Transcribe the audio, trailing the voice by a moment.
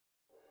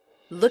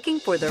Looking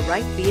for the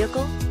right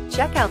vehicle?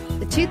 Check out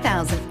the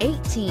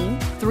 2018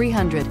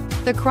 300.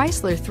 The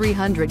Chrysler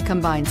 300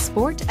 combines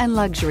sport and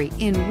luxury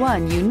in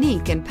one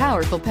unique and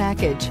powerful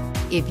package.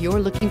 If you're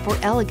looking for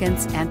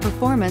elegance and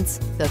performance,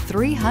 the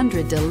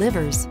 300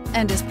 delivers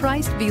and is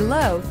priced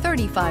below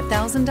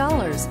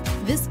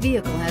 $35,000. This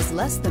vehicle has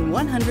less than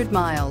 100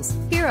 miles.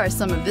 Here are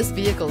some of this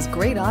vehicle's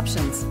great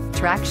options: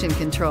 traction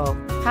control,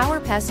 power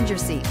passenger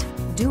seat,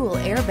 dual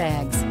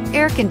airbags,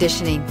 air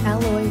conditioning,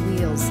 alloy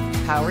wheels,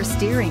 power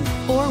steering,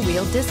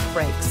 four-wheel disc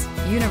brakes,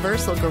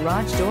 universal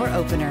garage door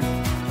opener,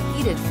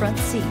 heated front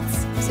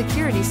seats,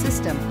 security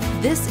system.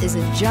 This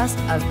isn't just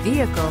a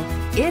vehicle,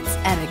 it's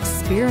an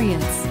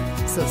experience.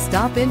 So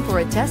stop in for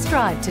a test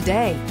drive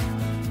today.